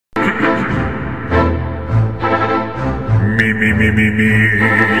me.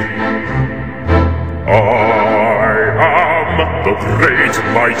 I am the great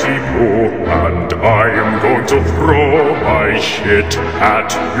mighty Pooh, and I am going to throw my shit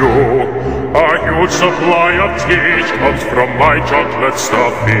at you. A huge supply of teeth comes from my chocolate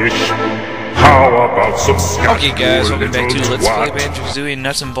starfish. How about some scat? Okay guys, welcome back to Let's Play twat? Banjo-Kazooie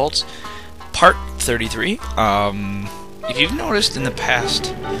Nuts and Bolts, part 33. If you've noticed in the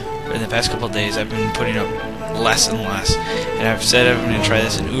past couple of days, I've been putting up less and less, and I've said I'm going to try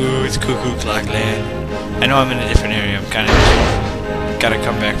this, and ooh, it's cuckoo clock land. I know I'm in a different area, I'm kind of gotta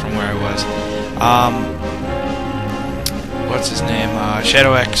come back from where I was. What's his name?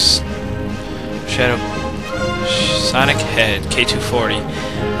 Sonic Head, K240.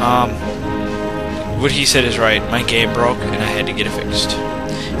 What he said is right, my game broke, and I had to get it fixed.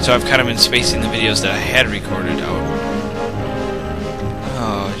 So I've kind of been spacing the videos that I had recorded out.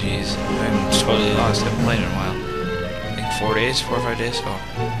 Oh, jeez. I'm totally lost. I haven't played in a while. I think 4 or 5 days. Oh.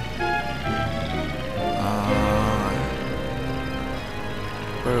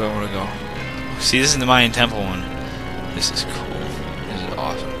 Where do I want to go? See, this is the Mayan Temple one. This is cool. This is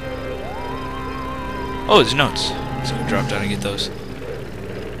awesome. Oh, there's notes. So we'll drop down and get those.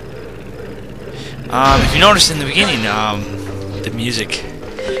 If you noticed in the beginning, the music,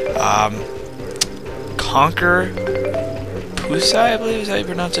 Conkerpucci, I believe is how you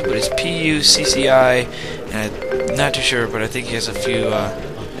pronounce it, but it's P-U-C-C-I, and I'm not too sure, but I think he has a few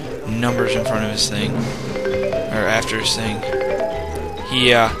numbers in front of his thing, or after his thing.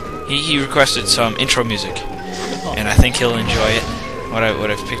 He requested some intro music, and I think he'll enjoy it.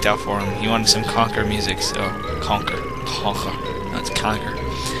 What I've picked out for him, he wanted some Conker music, so Conker, no, it's Conker.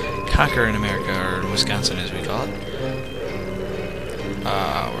 Conker in America, or in Wisconsin as we call it. Where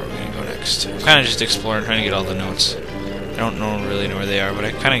are we going to go next? I'm kind of just exploring, trying to get all the notes. I don't really know where they are, but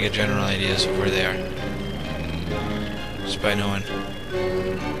I kind of get general ideas of where they are. Just by knowing.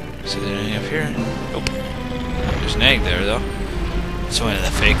 Is there anything up here? Nope. There's an egg there, though. It's one of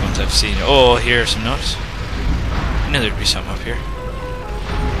the fake ones I've seen. Oh, here are some notes. I knew there'd be something up here.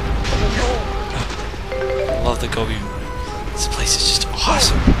 I love the Gobi. This place is just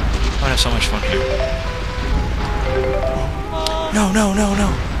awesome. I'm gonna have so much fun here. No.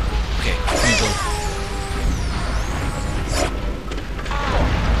 Okay, let me build.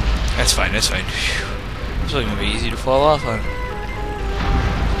 That's fine. Whew. It's really gonna be easy to fall off on.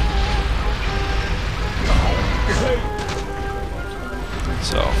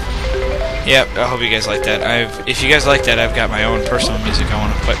 So, yeah, I hope you guys like that. If you guys like that, I've got my own personal music I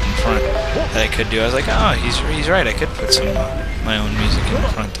want to put in front that I could do. I was like, oh, he's right. I could put some my own music in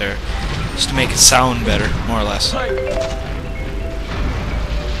front there, just to make it sound better, more or less.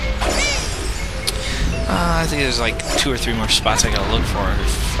 I think there's like 2 or 3 more spots I gotta look for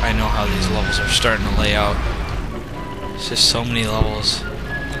if I know how these levels are starting to lay out. It's just so many levels,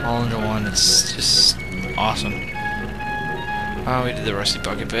 all into one. It's just awesome. Oh, we did the Rusty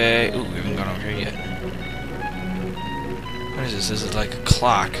Bucket Bay. Ooh, we haven't gone over here yet. What is this? This is like a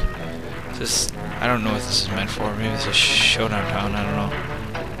clock. This, I don't know what this is meant for. Maybe it's a showdown town. I don't know.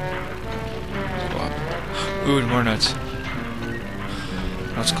 Let's go up. Ooh, more nuts.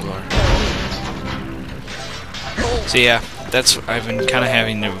 Nuts galore. So yeah, that's I've been kind of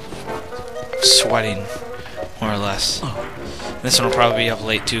having to sweating, more or less. This one will probably be up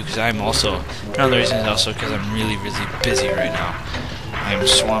late too, because I'm also, another reason is also because I'm really busy right now. I'm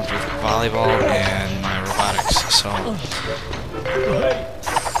swamped with volleyball and my robotics, so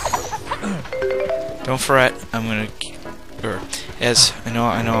don't fret. I'm gonna, as I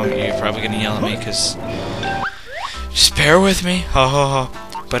know you're probably gonna yell at me, because just bear with me,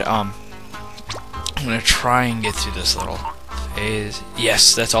 but I'm gonna try and get through this little phase.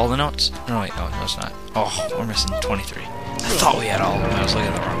 Yes, that's all the notes. No, wait, no, it's not. Oh, we're missing 23. I thought we had all of them. I was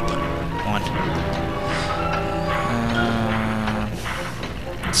looking at the wrong one.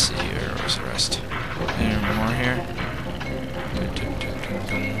 Let's see here. Where's the rest? Any more here?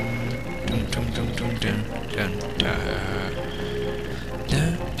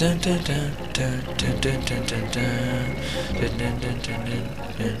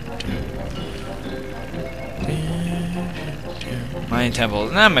 Mayan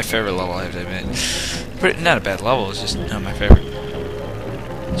Temple. Not my favorite level, I have to admit. But not a bad level, it's just not my favorite.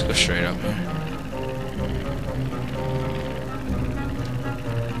 Let's go straight up here.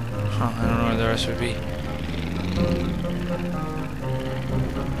 Huh, I don't know where the rest would be.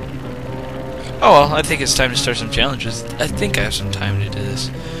 Oh well, I think it's time to start some challenges. I think I have some time to do this.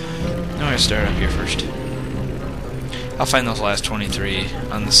 I'm gonna start up here first. I'll find those last 23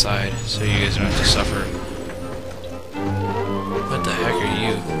 on the side, so you guys don't have to suffer. What the heck are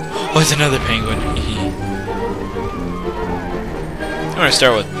you? Oh, it's another penguin. gonna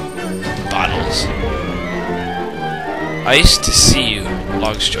start with bottles. Ice to see you.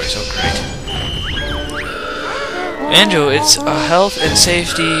 Log's choice. Oh, great. Banjo, it's a health and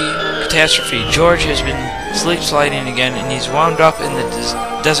safety catastrophe. George has been sleep sliding again, and he's wound up in the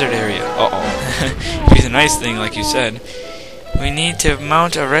desert area. Uh-oh. It'd be the nice thing, like you said. We need to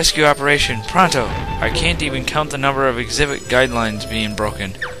mount a rescue operation. Pronto. I can't even count the number of exhibit guidelines being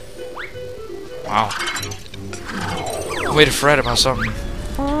broken. Wow. Way to fret about something.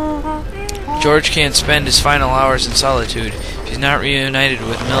 George can't spend his final hours in solitude if he's not reunited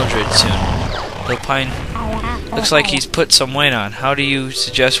with Mildred soon. Lopine looks like he's put some weight on. How do you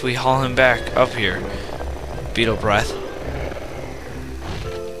suggest we haul him back up here? Beetle breath.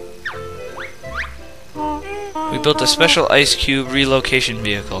 We built a special ice cube relocation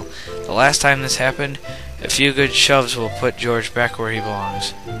vehicle. The last time this happened, a few good shoves will put George back where he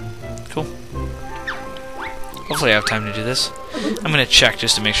belongs. Cool. Hopefully I have time to do this. I'm gonna check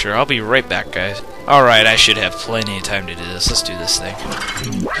just to make sure. I'll be right back, guys. Alright, I should have plenty of time to do this. Let's do this thing.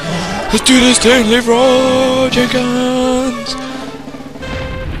 Let's do this thing, Leroy Jenkins!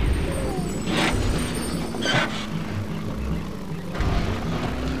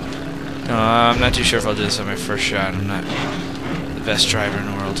 I'm not too sure if I'll do this on my first shot. I'm not the best driver in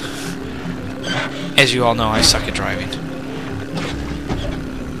the world. As you all know, I suck at driving.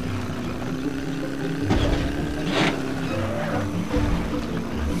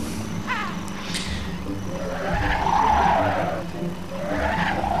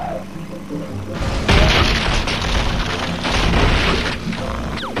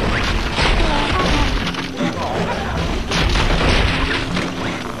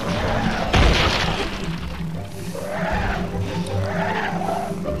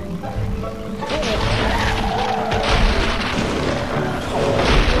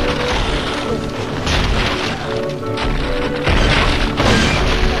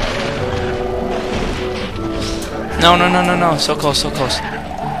 No, no, no, no, no. So close, so close.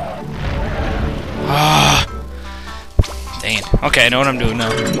 Ah. Dang it. Okay, I know what I'm doing now.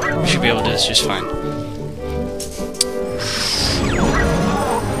 We should be able to do this just fine. Oops,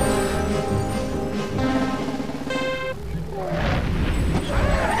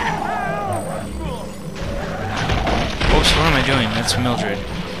 what am I doing? That's Mildred.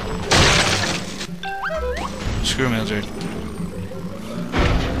 Screw Mildred.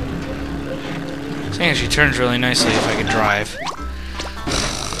 I think she turns really nicely if I could drive.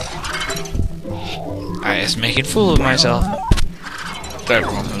 I was making a fool of myself. There,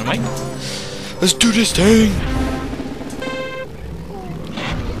 let's do this thing!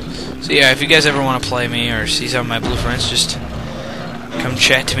 So yeah, if you guys ever want to play me or see some of my blueprints, just come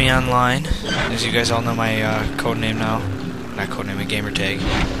chat to me online. As you guys all know my codename now. Not codename, my gamer tag.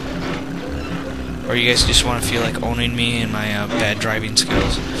 Or you guys just want to feel like owning me and my bad driving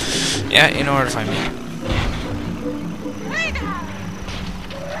skills. Yeah, you know where to find me.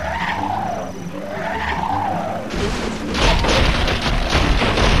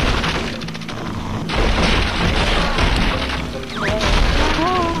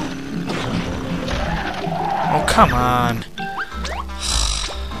 Oh, come on.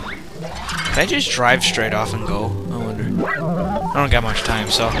 Can I just drive straight off and go? I wonder. I don't got much time,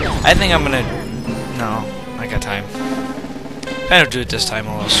 so I think I'm gonna... No, I got time. If I don't do it this time,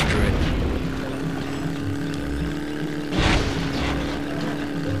 I'll screw it.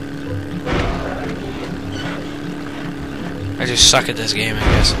 I just suck at this game, I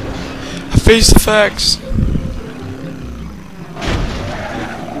guess. I face the facts!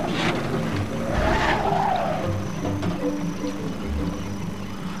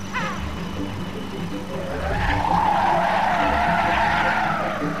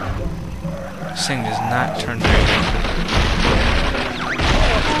 This thing does not turn very good.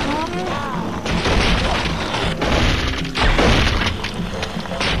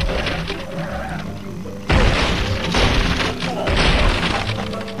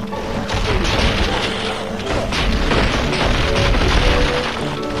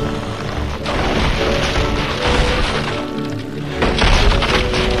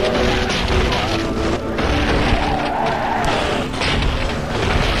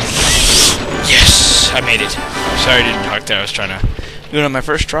 I made it. Sorry I didn't talk there. I was trying to do it on my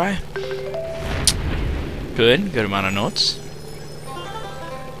first try. Good. Good amount of notes.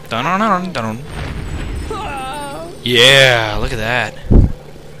 Dun-dun-dun-dun. Yeah, look at that.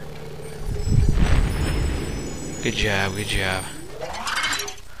 Good job, good job.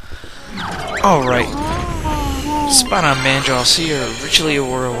 Alright. Spot on, Banjo. I'll see you're richly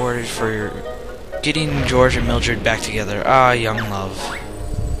rewarded for your getting George and Mildred back together. Ah, young love.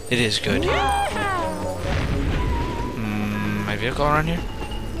 It is good. my vehicle around here?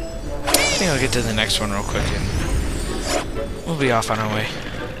 I think I'll get to the next one real quick and we'll be off on our way.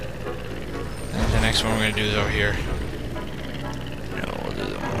 And the next one we're going to do is over here. No, we'll do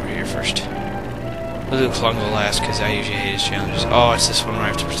the one over here first. We'll do the Klungo last because I usually hate his challenges. Oh, it's this one where I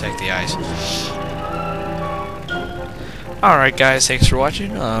have to protect the eyes. Alright guys, thanks for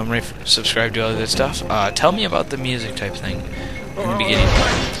watching. Subscribe to all the good stuff. Tell me about the music type thing in the beginning.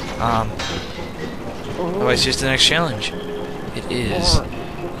 Otherwise, just the next challenge. It is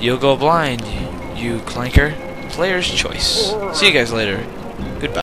You'll Go Blind, you clanker. Player's choice. See you guys later.